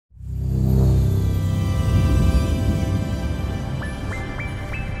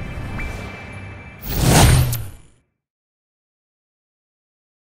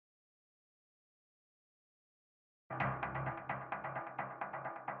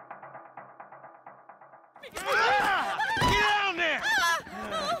Get down there!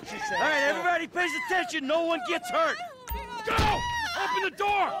 All right, everybody pays attention. No one gets hurt. Go! Open the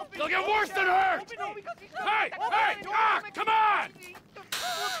door! They'll get worse than hurt! Hey! Hey! Ah! Come on!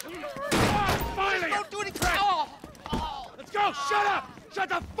 Oh, finally! Don't do anything! Let's go! Shut up! Shut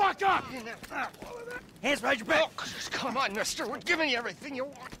the fuck up! Hands behind your back. Oh, come on, mister. We're giving you everything you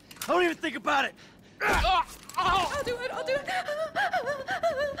want. Don't even think about it. I'll do it. Oh,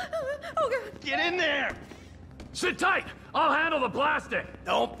 God. Get in there! Sit tight! I'll handle the blasting!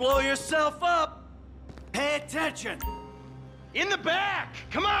 Don't blow yourself up. Pay attention. In the back!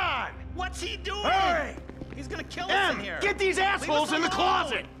 Come on! What's he doing? Hurry! He's gonna kill us in here. Get these assholes in the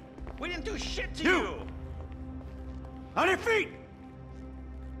closet! We didn't do shit to You. you! On your feet.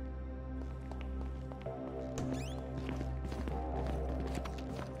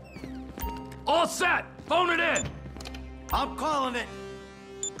 All set! Phone it in! I'm calling it.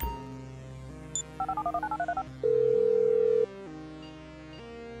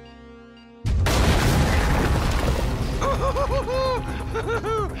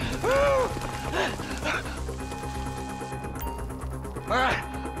 All right,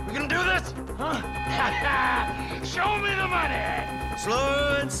 we gonna do this? Huh? Show me the money!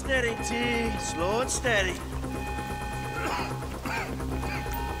 Slow and steady, T. Slow and steady.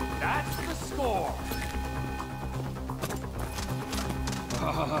 That's the score.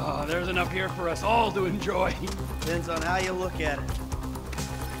 Oh, there's enough here for us all to enjoy. Depends on how you look at it.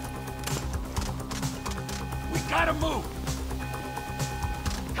 We gotta move.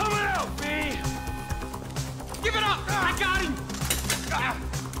 Coming out, B. Give it up! I got him!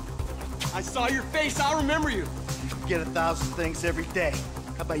 I saw your face, I'll remember you. You forget 1,000 things every day.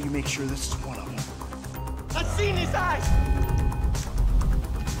 How about you make sure this is one of them? I've seen his eyes!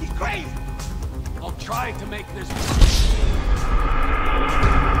 He's crazy! I'll try to make this...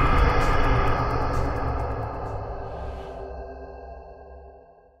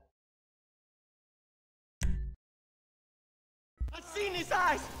 I've seen his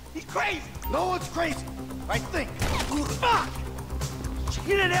eyes! He's crazy! No one's crazy. I think. Fuck!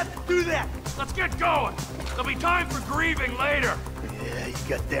 You didn't have to do that. Let's get going. There'll be time for grieving later. Yeah, you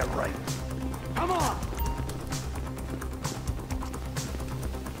got that right. Come on.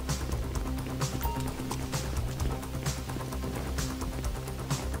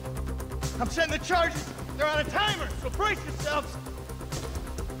 I'm setting the charges. They're on a timer, so brace yourselves.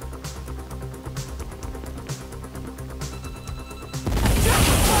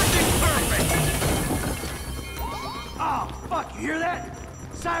 Oh, fuck, you hear that?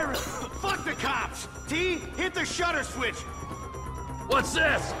 Siren! Fuck the cops! T, hit the shutter switch. What's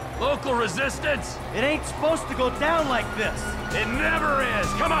this? Local resistance? It ain't supposed to go down like this. It never is.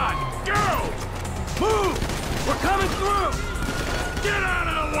 Come on, go! Move! We're coming through! Get out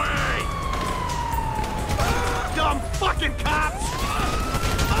of the way! Dumb fucking cops!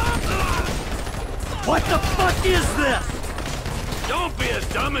 What the fuck is this? Don't be as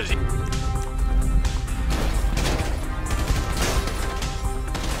dumb as you...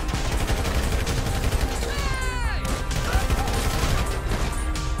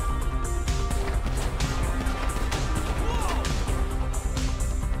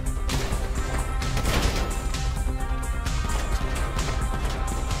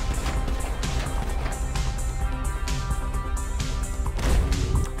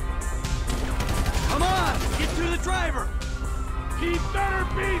 Come on! Get to the driver! He better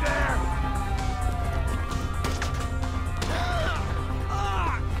be there!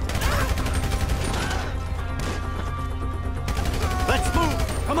 Let's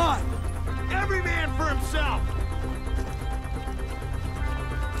move! Come on! Every man for himself!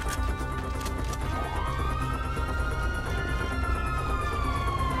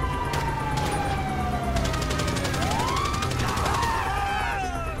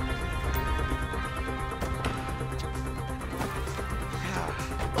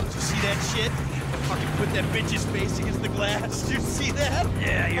 Did you see that shit? Fucking put that bitch's face against the glass. Did you see that?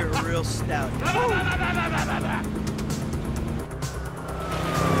 Yeah, you're a real stout. Fuck,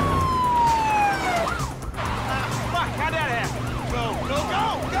 how'd that happen? Go, go, go,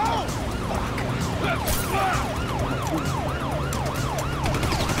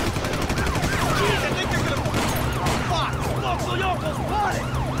 Jeez, I think they're gonna... Fuck! Local yokels, bought it!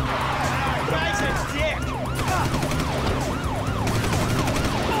 Guy's a dick!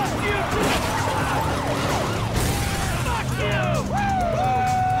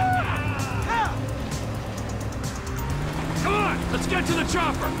 Come on, let's get to the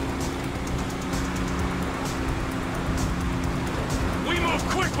chopper! We move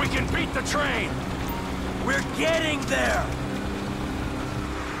quick, we can beat the train! We're getting there!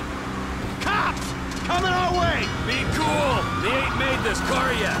 Cops! coming our way! Be cool! They ain't made this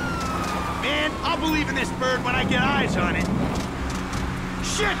car yet. Man, I'll believe in this bird when I get eyes on it.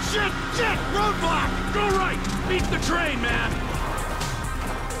 Shit, shit, shit! Roadblock! Go right! Beat the train, man!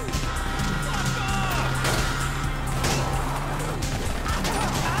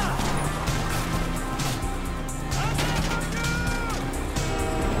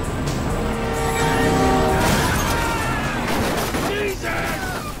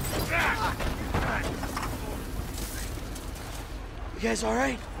 You guys all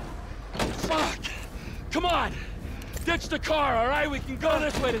right? Fuck! Come on! Ditch the car, all right? We can go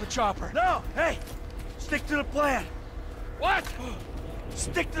this way to the chopper. No! Hey! Stick to the plan! What?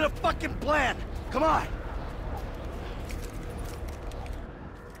 Stick to the fucking plan! Come on!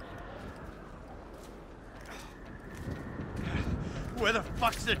 Where the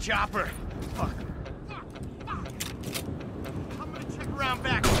fuck's the chopper? Fuck. I'm gonna check around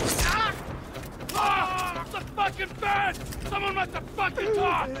back. Ah! Ah! The fucking fence! Someone must have fucking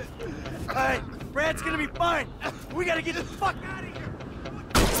talked! Alright, Brad's gonna be fine. We gotta get the fuck out of here.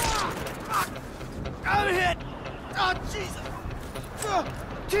 Fuck! I'm hit! Oh, Jesus!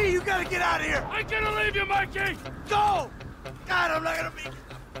 T, you gotta get out of here! I'm gonna leave you, Mikey! Go! God, I'm not gonna be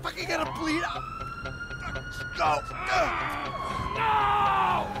fucking gonna bleed out. Go!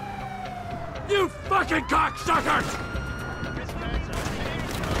 No! You fucking cocksuckers!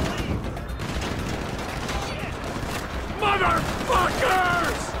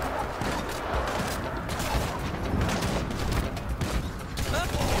 Motherfuckers!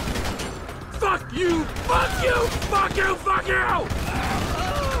 Fuck you! Fuck you! Fuck you! Fuck you!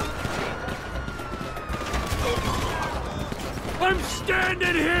 I'm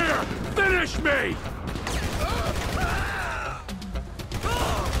standing here! Finish me!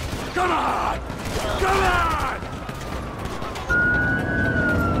 Come on! Come on!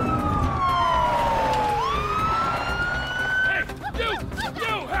 Hey! You!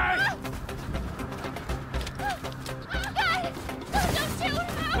 You! Hey! Guys! Don't shoot!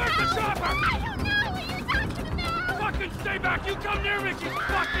 Where's the chopper? I don't know what you're talking about! Fucking stay back! You come near me! She's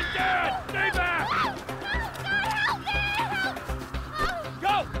fucking dead! Stay back! God, help me! Help!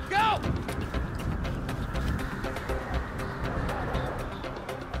 Go! Go!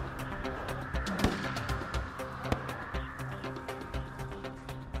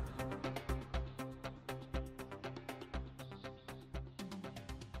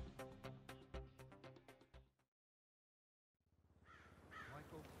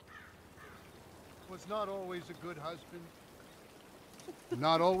 Was not always a good husband,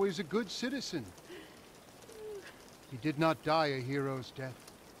 not always a good citizen. He did not die a hero's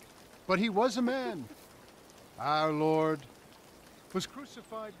death, but he was a man. Our Lord was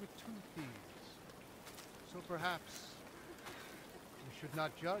crucified with 2 thieves, so perhaps we should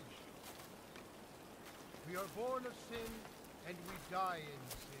not judge. We are born of sin, and we die in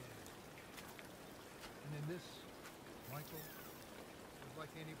sin. And in this, Michael was like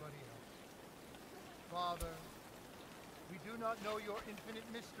anybody else. Father, we do not know your infinite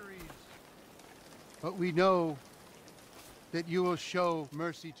mysteries, but we know that you will show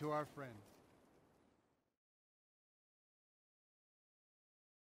mercy to our friend.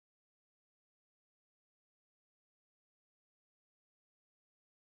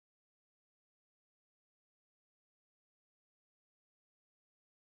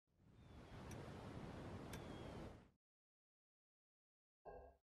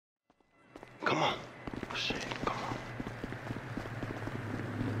 Come on. Shit, come on.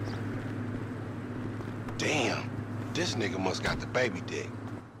 Damn, this nigga must got the baby dick.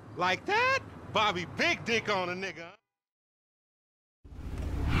 Like that? Bobby big dick on a nigga.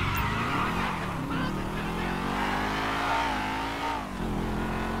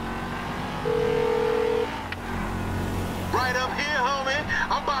 Right up here, homie.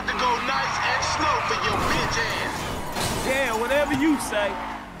 I'm about to go nice and slow for your bitch ass. Yeah, whatever you say.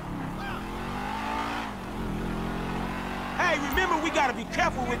 Hey, remember we gotta be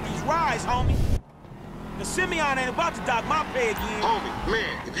careful with these rides, homie. The Simeon ain't about to dock my pay again. Homie,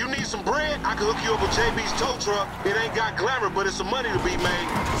 man, if you need some bread, I can hook you up with JB's tow truck. It ain't got glamour, but it's some money to be made.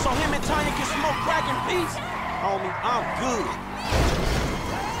 So him and Tanya can smoke crack in peace? Homie, I'm good.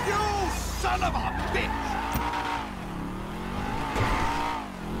 You son of a bitch!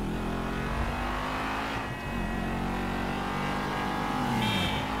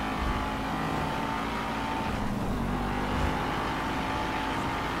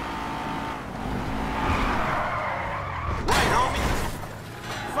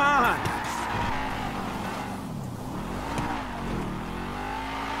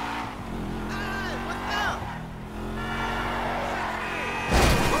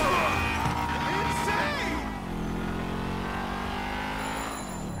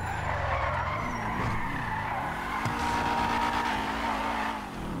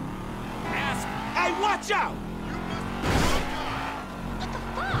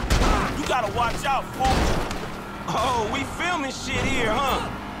 gotta watch out, folks. Oh, we filming shit here, huh?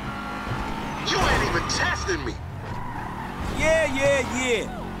 You ain't even testing me. Yeah.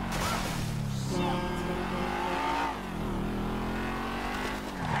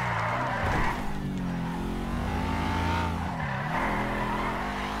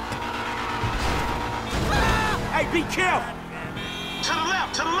 Hey, be careful! To the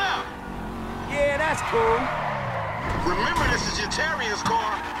left, to the left. Yeah, that's cool. Remember, this is Yetarian's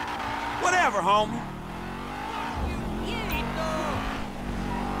car. Whatever, homie.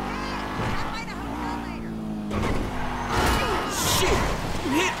 Shit!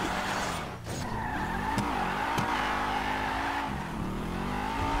 You hit me!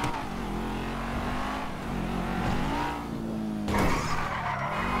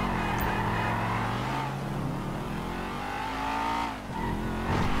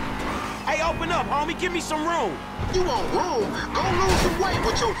 Hey, open up, homie. Give me some room. You want room? Go lose some weight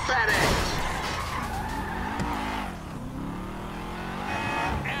with your fat ass.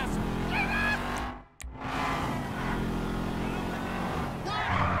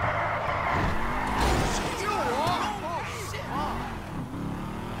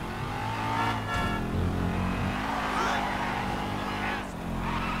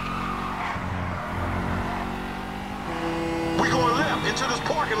 We going left into this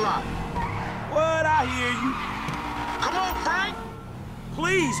parking lot. What? I hear you. Come on, Frank.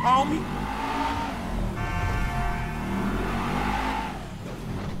 Please, homie.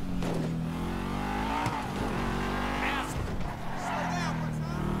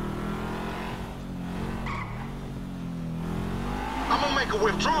 I'm gonna make a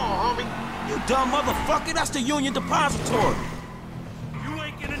withdrawal, homie. You dumb motherfucker. That's the Union Depository. You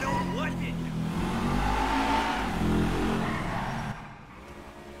ain't gonna know what hit you.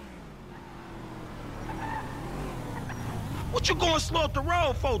 What you going slow up the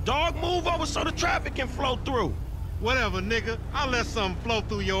road for, dog? Move over so the traffic can flow through. Whatever, nigga. I'll let something flow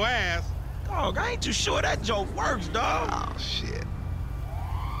through your ass. Dog, I ain't too sure that joke works, dog. Oh, shit.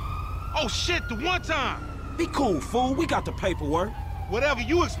 Oh, shit, the one time. Be cool, fool. We got the paperwork. Whatever,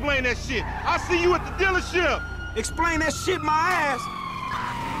 you explain that shit. I'll see you at the dealership. Explain that shit my ass.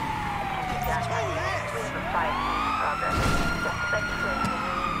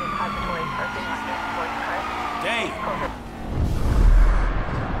 Damn.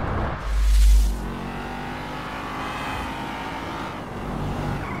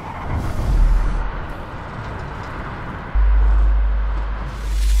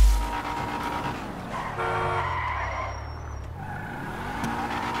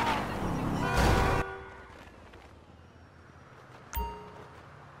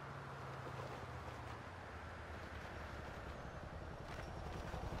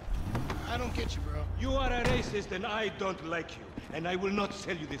 I don't get you, bro. You are a racist and I don't like you. And I will not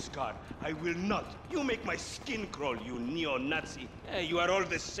sell you this car. I will not. You make my skin crawl, you neo-Nazi. You are all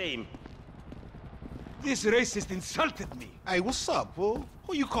the same. This racist insulted me. Hey, what's up, fool?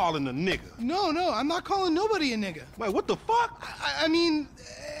 Who you calling a nigga? No, I'm not calling nobody a nigga. Wait, what the fuck? I mean,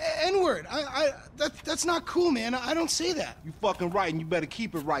 N-word. That's not cool, man. I don't say that. You fucking right, and you better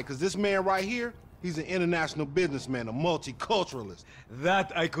keep it right, because this man right here, he's an international businessman, a multiculturalist.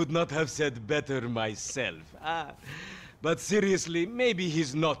 That I could not have said better myself. But seriously, maybe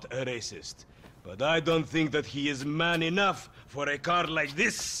he's not a racist. But I don't think that he is man enough for a car like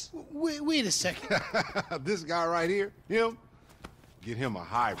this. Wait a second. This guy right here, him, get him a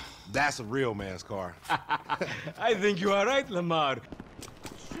hybrid. That's a real man's car. I think you are right, Lamar.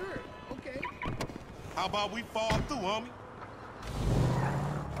 Sure, okay. How about we fall through, homie?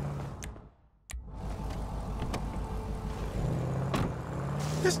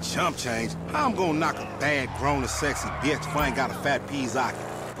 This chump change, how I'm gonna knock a bad, grown and sexy bitch if I ain't got a fat Pizzaki?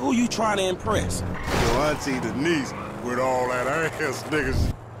 Who you trying to impress? Your auntie Denise, with all that ass,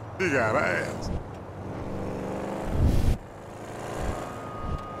 niggas, she got ass.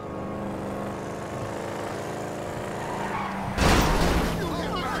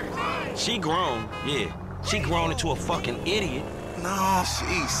 She grown, yeah. She grown into a fucking idiot. No,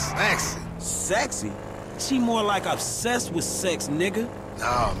 she's sexy. Sexy? She more like obsessed with sex, nigga.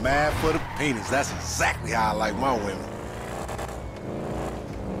 Nah, mad for the penis. That's exactly how I like my women.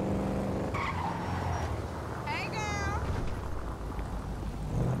 Hey, girl.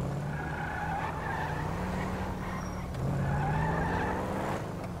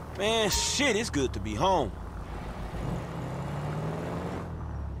 Man, shit, it's good to be home.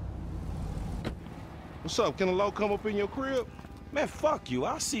 What's up? Can a low come up in your crib? Man, fuck you.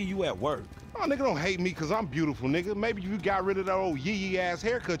 I'll see you at work. Oh, nigga, don't hate me because I'm beautiful, nigga. Maybe if you got rid of that old yee-yee-ass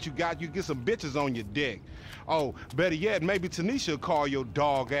haircut you got, you get some bitches on your dick. Oh, better yet, maybe Tanisha will call your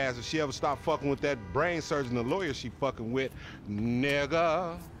dog ass if she ever stop fucking with that brain surgeon, the lawyer she fucking with,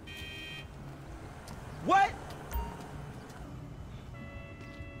 nigga. What?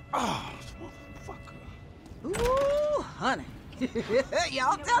 Oh, motherfucker. Ooh, honey.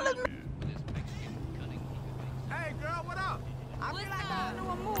 Y'all telling me? Hey, girl, what up? I feel like going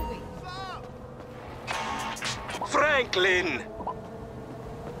to a movie. What's up? Franklin!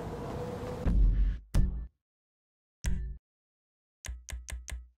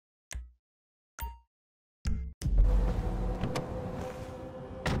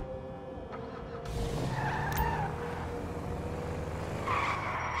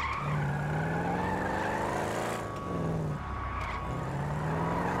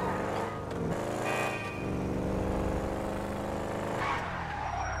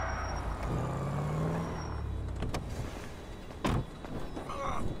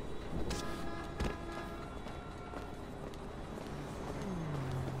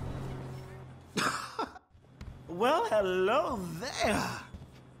 Well, hello there.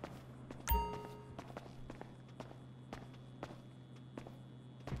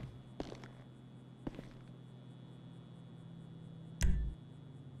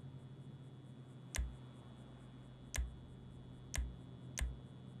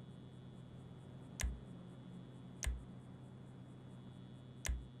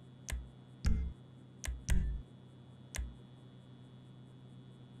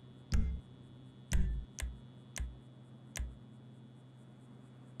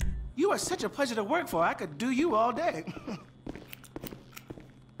 You are such a pleasure to work for. I could do you all day.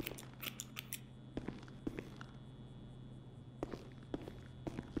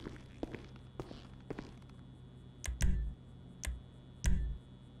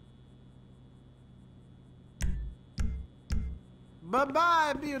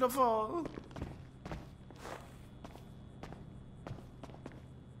 Bye-bye, beautiful.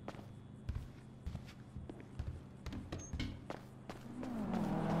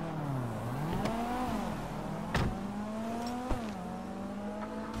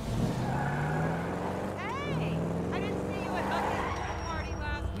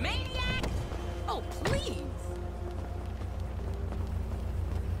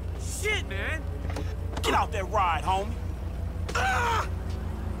 Shit, man! Get out that ride, homie! Ah!